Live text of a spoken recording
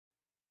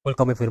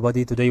Welcome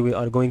everybody. Today we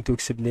are going to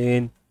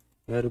explain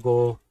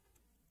ERGO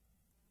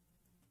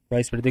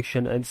price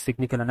prediction and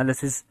technical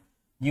analysis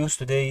news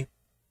today.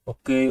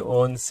 Okay,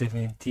 on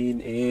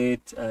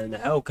 17/8, and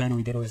how can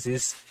we deal with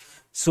this?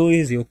 So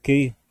easy.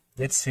 Okay,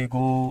 let's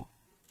go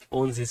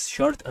on this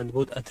chart and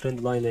put a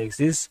trend line like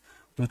this.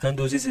 We can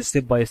do this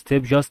step by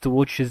step. Just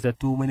watch the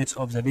 2 minutes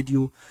of the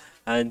video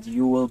and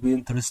you will be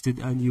interested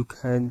and you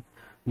can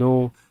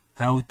know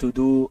how to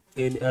do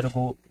in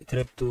ERGO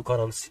trip to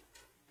currency.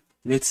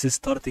 Let's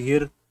start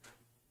here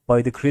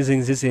by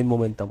decreasing this in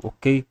momentum.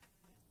 Okay,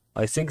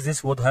 I think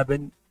this would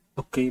happen.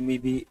 Okay,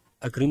 maybe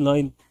a green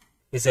line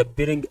is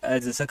appearing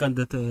as the second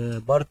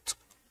part,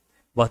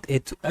 but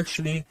it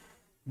actually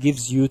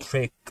gives you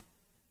trick,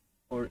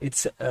 or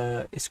it's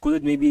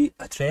called maybe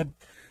a trap.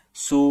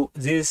 So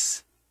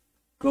this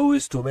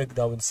goes to make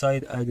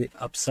downside and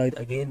upside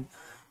again,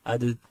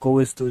 and it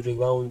goes to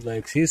rebound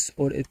like this,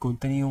 or it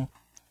continue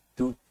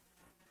to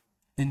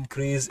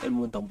increase in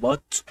momentum.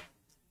 But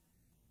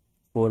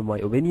for my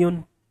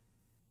opinion,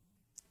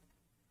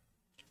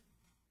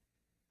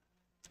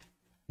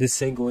 this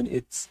thing when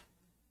it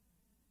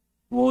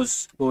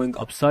was going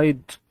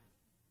upside,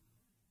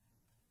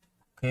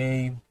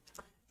 okay,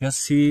 just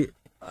see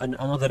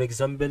another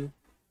example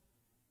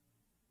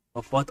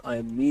of what I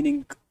am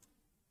meaning.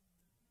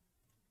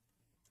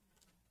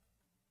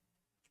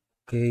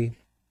 Okay,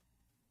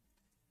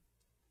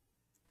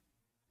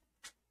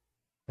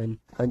 and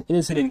an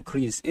innocent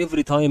increase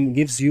every time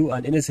gives you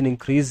an innocent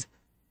increase.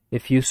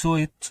 If you saw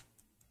it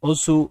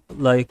also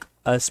like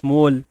a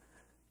small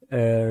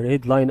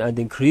red line and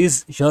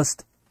increase,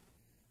 just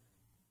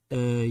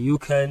you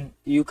can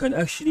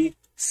actually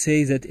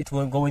say that it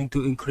was going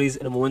to increase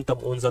in momentum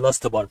on the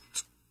last part.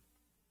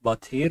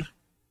 But here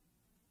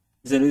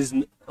there is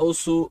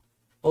also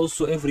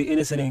every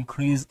innocent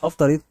increase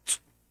after it,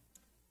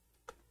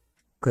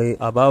 okay,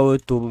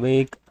 about to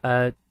make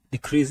a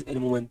decrease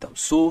in momentum.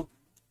 So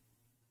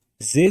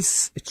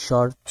this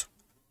chart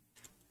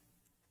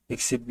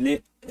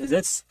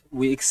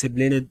we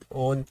explained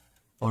all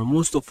or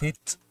most of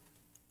it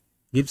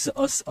gives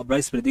us a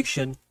price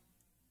prediction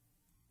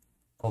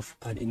of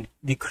an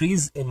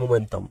decrease in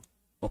momentum,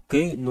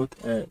 okay, not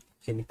an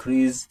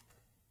increase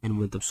in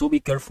momentum. So be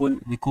careful,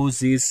 because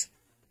this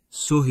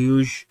so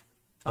huge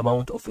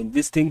amount of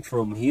investing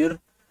from here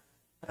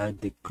and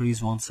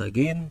decrease once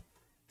again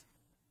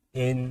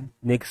in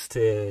next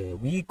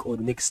week or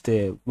next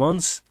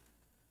months,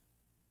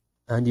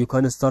 and you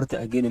can start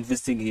again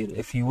investing here.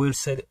 If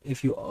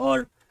you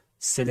are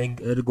selling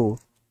ERGO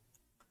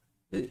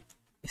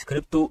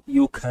crypto,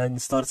 you can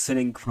start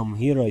selling from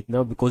here right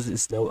now, because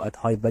it's now at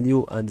high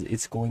value and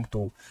it's going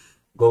to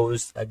go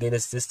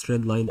against this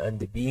trend line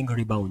and being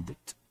rebounded.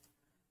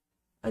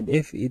 And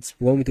if it's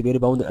going to be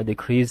rebounded and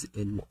decrease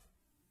in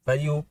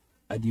value,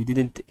 and you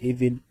didn't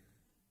even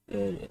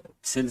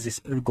sell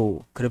this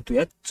ERGO crypto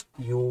yet,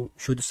 you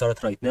should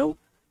start right now.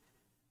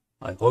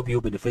 I hope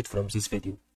you benefit from this video.